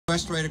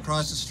right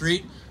across the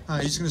street.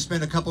 He's going to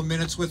spend a couple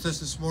minutes with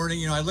us this morning.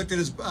 You know, I looked at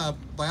his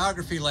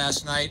biography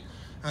last night.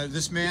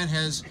 This man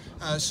has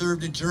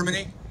served in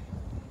Germany,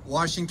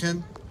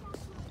 Washington,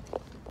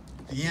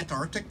 the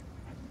Antarctic,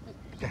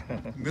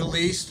 Middle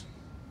East.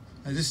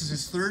 This is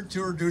his third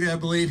tour of duty, I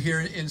believe,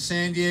 here in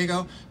San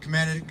Diego.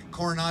 Commanded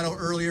Coronado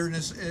earlier in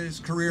his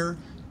career.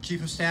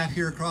 Chief of Staff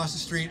here across the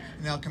street,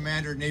 and now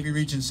Commander, Navy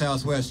Region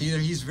Southwest. Either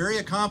he's very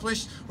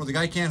accomplished, or the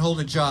guy can't hold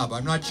a job.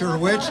 I'm not sure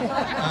which,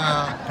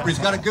 but he's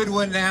got a good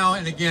one now.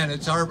 And again,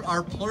 it's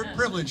our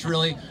privilege,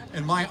 really,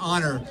 and my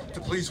honor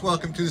to please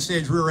welcome to the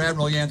stage Rear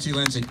Admiral Yancy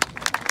Lindsey.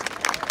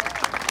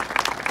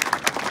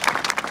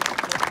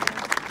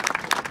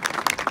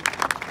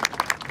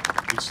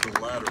 It's the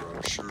latter,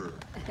 I'm sure.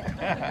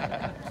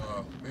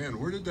 Man,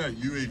 where did that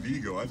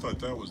UAV go? I thought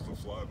that was the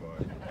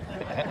flyby.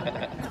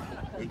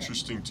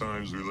 Interesting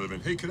times we live in.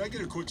 Hey, could I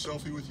get a quick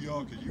selfie with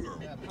y'all? Because you are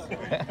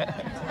quite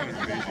an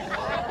amazing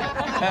crowd.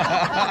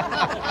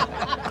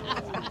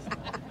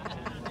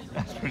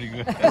 That's pretty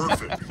good.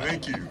 Perfect,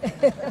 thank you.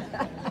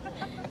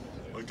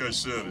 Like I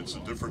said, it's a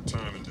different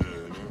time of day,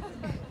 you know?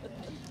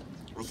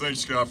 Well, thanks,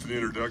 Scott, for the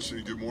introduction,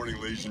 and good morning,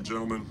 ladies and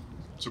gentlemen.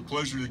 It's a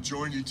pleasure to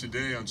join you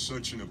today on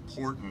such an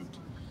important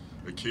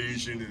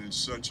occasion and in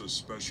such a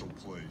special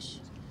place.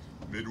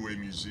 Midway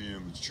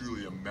Museum is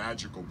truly a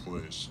magical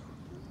place,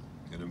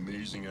 an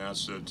amazing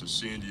asset to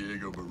San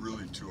Diego, but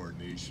really to our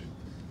nation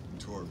and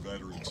to our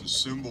veterans, a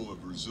symbol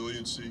of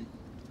resiliency,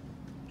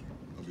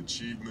 of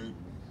achievement,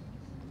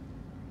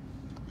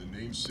 the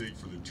namesake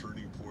for the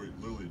turning point,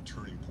 literally a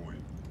turning point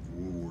of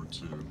World War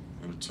II,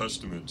 and a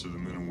testament to the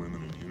men and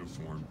women in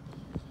uniform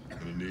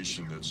and a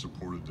nation that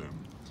supported them.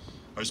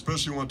 I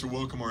especially want to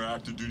welcome our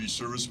active duty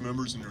service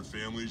members and their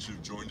families who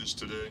have joined us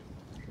today,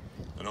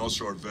 and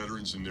also our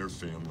veterans and their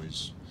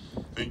families.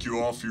 Thank you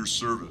all for your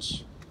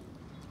service.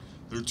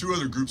 There are two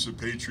other groups of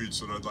patriots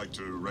that I'd like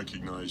to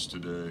recognize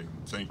today and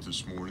thank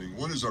this morning.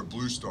 One is our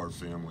Blue Star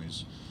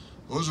families.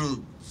 Those are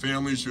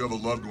families who have a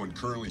loved one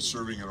currently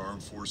serving in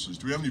armed forces.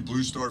 Do we have any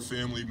Blue Star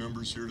family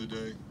members here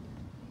today?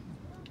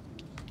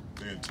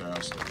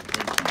 Fantastic,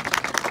 thank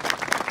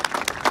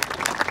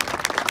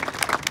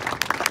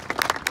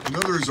you.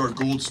 Another is our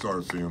Gold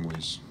Star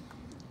families.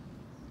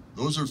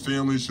 Those are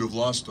families who have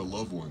lost a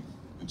loved one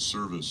in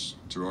service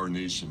to our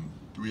nation.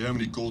 Do we have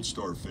any Gold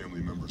Star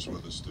family members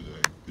with us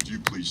today? Could you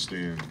please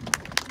stand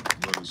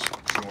and let us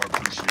show our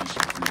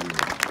appreciation for you?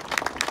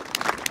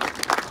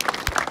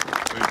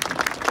 Thank you.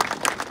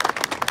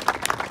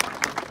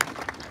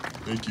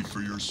 Thank you for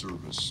your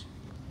service.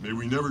 May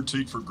we never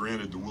take for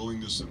granted the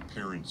willingness of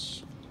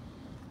parents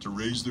to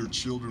raise their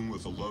children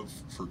with a love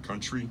for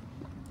country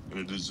and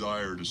a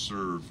desire to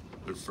serve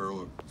their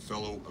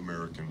fellow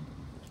American.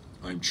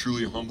 I'm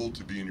truly humbled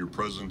to be in your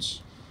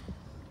presence.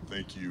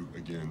 Thank you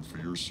again for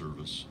your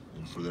service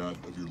and for that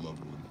of your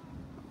loved one.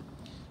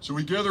 So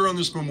we gather on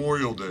this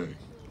Memorial Day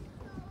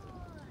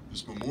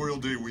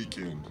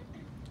weekend,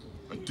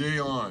 a day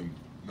on,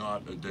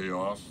 not a day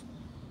off,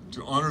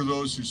 to honor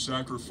those who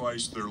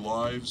sacrificed their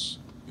lives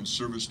in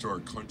service to our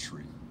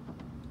country.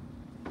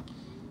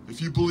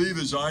 If you believe,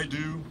 as I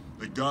do,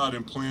 that God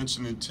implants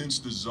an intense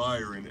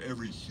desire in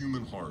every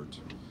human heart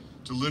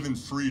to live in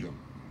freedom,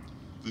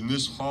 then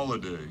this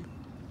holiday,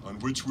 on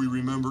which we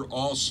remember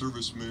all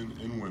servicemen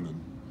and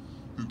women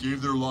who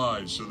gave their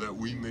lives so that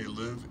we may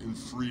live in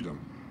freedom,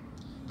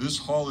 this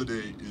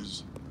holiday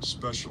is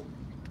special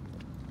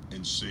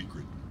and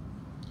sacred.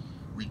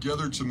 We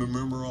gather to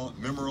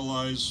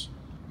memorialize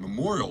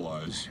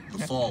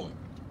the fallen,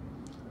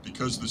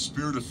 because the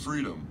spirit of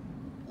freedom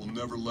will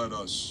never let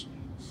us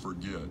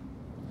forget.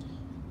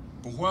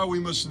 But while we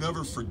must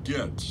never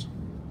forget,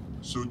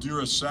 so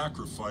dear a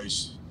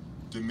sacrifice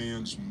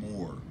demands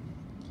more.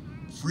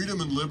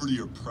 Freedom and liberty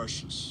are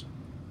precious.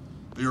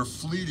 They are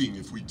fleeting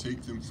if we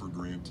take them for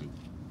granted,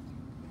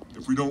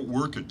 if we don't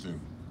work at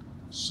them,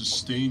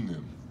 sustain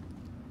them,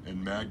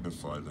 and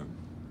magnify them.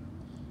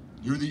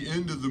 Near the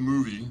end of the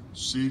movie,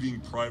 Saving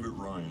Private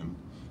Ryan,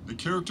 the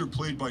character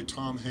played by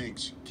Tom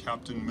Hanks,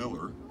 Captain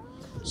Miller,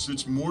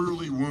 sits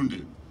mortally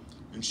wounded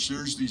and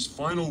shares these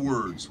final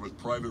words with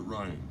Private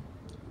Ryan,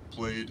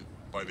 played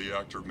by the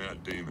actor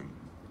Matt Damon.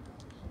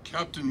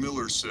 Captain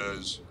Miller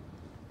says,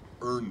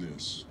 "Earn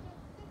this.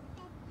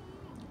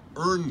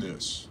 Earn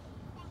this."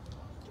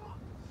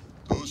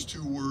 Those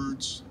two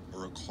words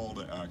are a call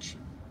to action.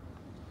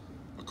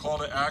 A call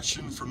to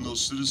action from those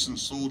citizen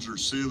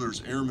soldiers,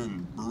 sailors,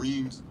 airmen,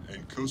 Marines,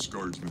 and Coast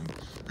Guardsmen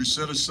who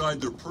set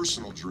aside their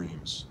personal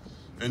dreams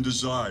and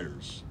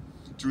desires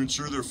to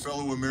ensure their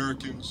fellow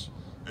Americans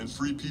and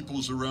free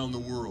peoples around the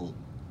world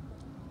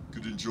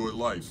could enjoy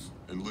life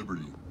and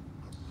liberty.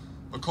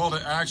 A call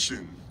to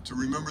action to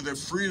remember that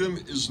freedom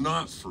is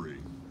not free.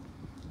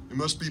 It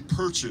must be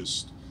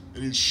purchased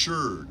and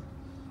ensured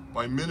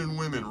by men and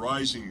women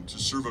rising to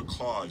serve a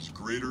cause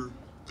greater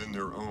than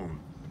their own.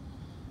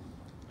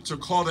 It's a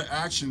call to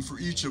action for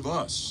each of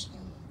us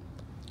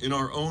in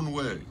our own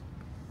way,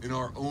 in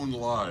our own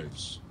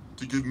lives,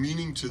 to give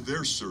meaning to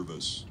their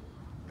service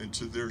and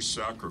to their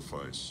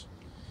sacrifice.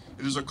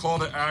 It is a call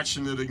to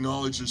action that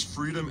acknowledges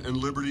freedom and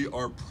liberty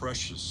are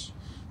precious.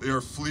 They are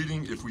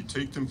fleeting if we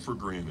take them for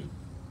granted.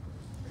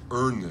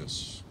 Earn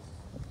this.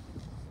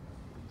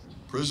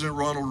 President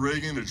Ronald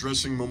Reagan,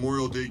 addressing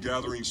Memorial Day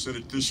gatherings, said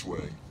it this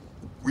way: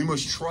 we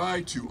must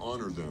try to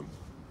honor them,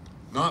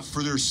 not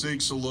for their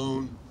sakes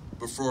alone,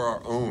 but for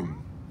our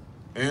own.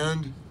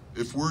 And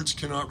if words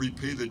cannot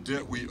repay the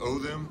debt we owe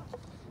them,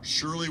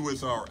 surely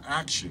with our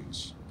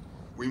actions,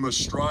 we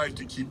must strive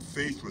to keep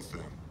faith with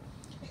them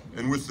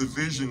and with the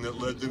vision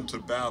that led them to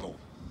battle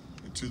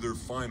and to their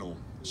final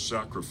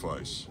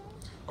sacrifice.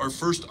 Our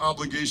first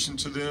obligation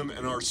to them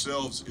and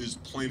ourselves is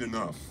plain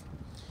enough.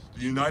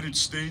 The United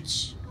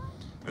States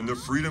and the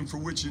freedom for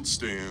which it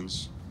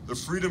stands, the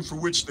freedom for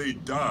which they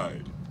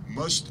died,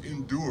 must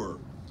endure.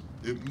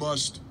 It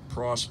must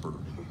prosper.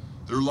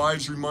 Their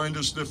lives remind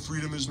us that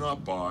freedom is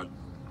not bought.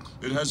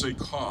 It has a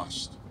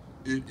cost.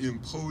 It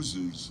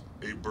imposes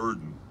a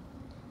burden.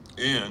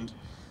 And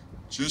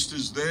just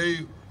as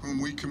they whom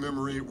we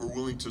commemorate were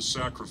willing to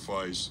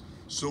sacrifice,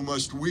 so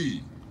must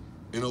we,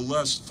 in a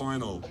less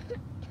final,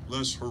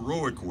 less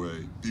heroic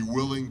way, be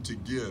willing to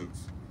give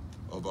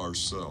of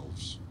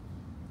ourselves.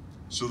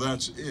 So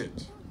that's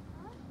it.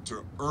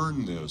 To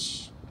earn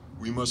this,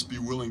 we must be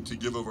willing to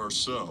give of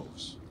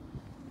ourselves.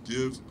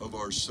 Give of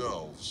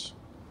ourselves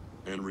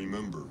and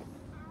remember.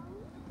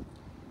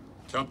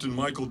 Captain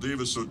Michael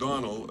Davis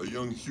O'Donnell, a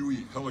young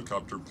Huey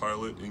helicopter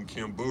pilot in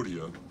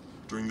Cambodia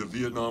during the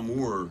Vietnam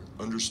War,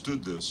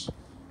 understood this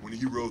when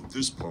he wrote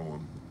this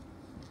poem.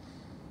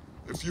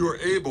 If you are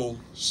able,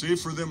 save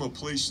for them a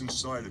place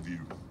inside of you,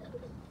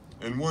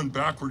 and one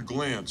backward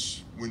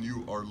glance when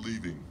you are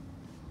leaving,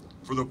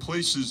 for the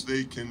places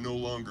they can no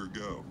longer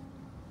go.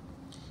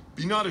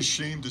 Be not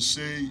ashamed to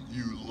say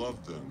you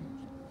love them,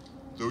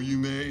 though you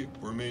may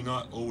or may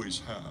not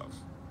always have.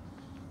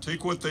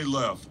 Take what they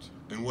left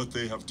and what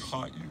they have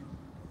taught you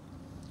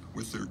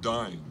with their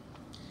dying,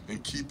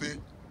 and keep it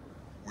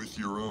with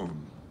your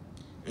own.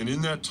 And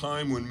in that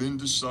time when men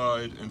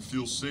decide and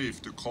feel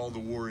safe to call the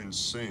war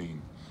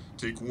insane,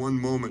 take one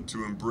moment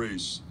to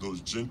embrace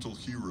those gentle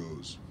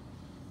heroes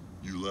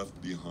you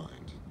left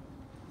behind.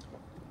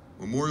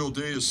 Memorial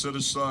Day is set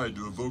aside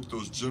to evoke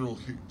those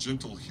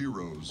gentle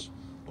heroes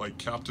like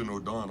Captain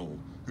O'Donnell,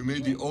 who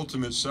made the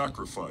ultimate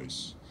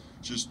sacrifice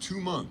just 2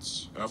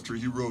 months after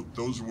he wrote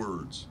those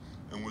words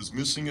and was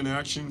missing in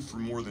action for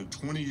more than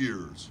 20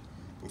 years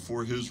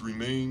before his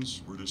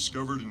remains were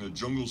discovered in the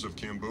jungles of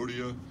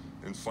Cambodia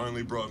and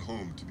finally brought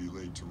home to be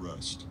laid to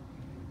rest.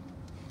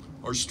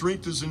 Our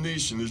strength as a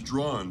nation is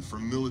drawn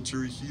from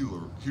military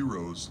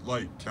heroes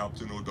like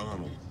Captain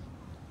O'Donnell,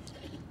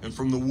 and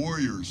from the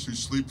warriors who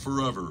sleep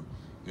forever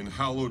in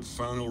hallowed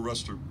final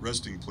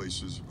resting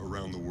places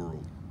around the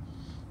world.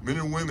 Men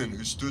and women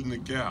who stood in the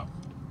gap,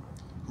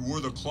 who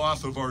wore the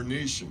cloth of our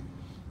nation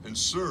and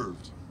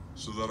served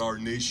so that our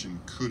nation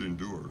could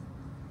endure.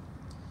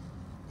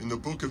 In the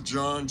book of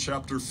John,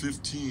 chapter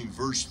 15,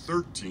 verse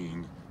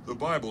 13, the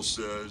Bible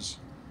says,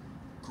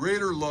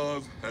 "Greater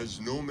love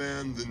has no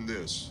man than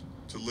this,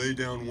 to lay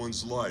down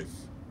one's life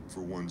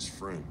for one's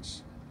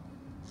friends."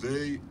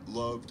 They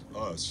loved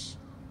us.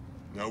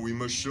 Now we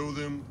must show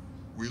them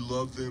we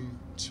love them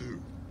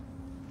too.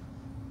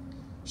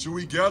 So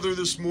we gather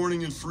this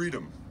morning in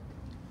freedom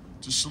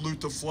to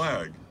salute the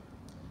flag,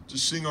 to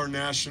sing our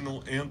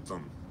national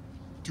anthem,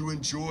 to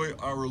enjoy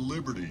our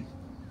liberty,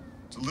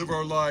 to live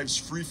our lives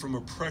free from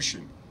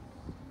oppression,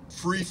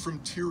 free from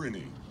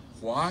tyranny.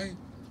 Why?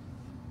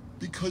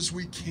 Because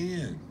we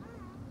can.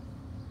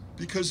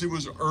 Because it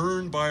was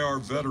earned by our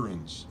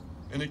veterans,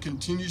 and it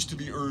continues to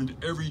be earned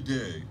every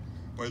day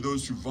by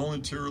those who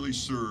voluntarily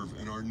serve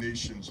in our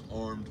nation's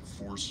armed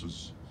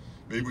forces.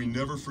 May we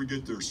never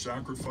forget their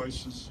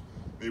sacrifices,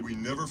 may we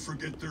never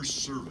forget their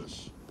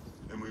service,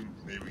 and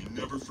may we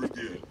never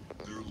forget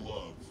their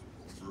love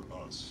for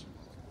us.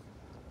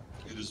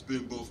 It has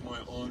been both my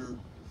honor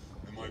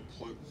and my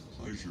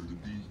pleasure to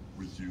be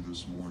with you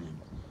this morning.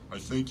 I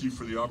thank you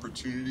for the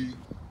opportunity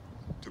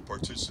to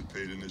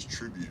participate in this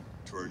tribute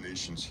to our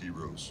nation's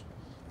heroes.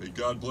 May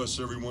God bless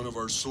every one of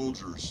our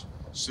soldiers,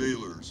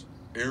 sailors,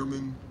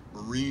 airmen,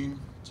 Marine,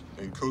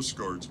 and Coast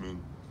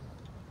Guardsmen,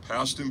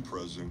 past and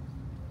present,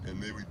 and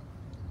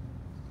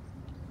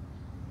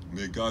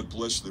may God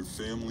bless their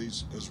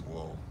families as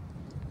well,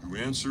 who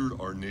answered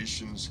our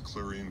nation's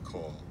clarion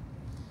call.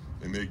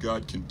 And may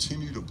God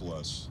continue to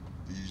bless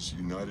these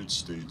United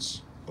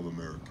States of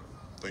America.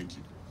 Thank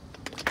you.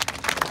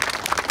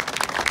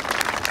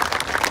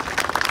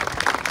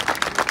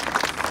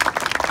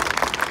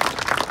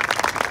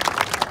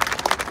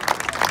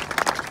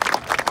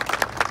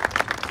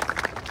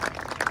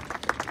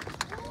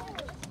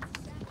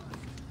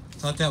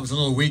 Thought that was a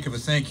little weak of a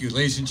thank you.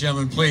 Ladies and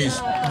gentlemen, please,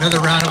 another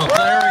round of applause.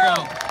 There we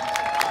go.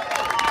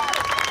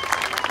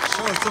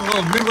 Show us some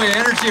little Midway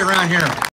energy around here.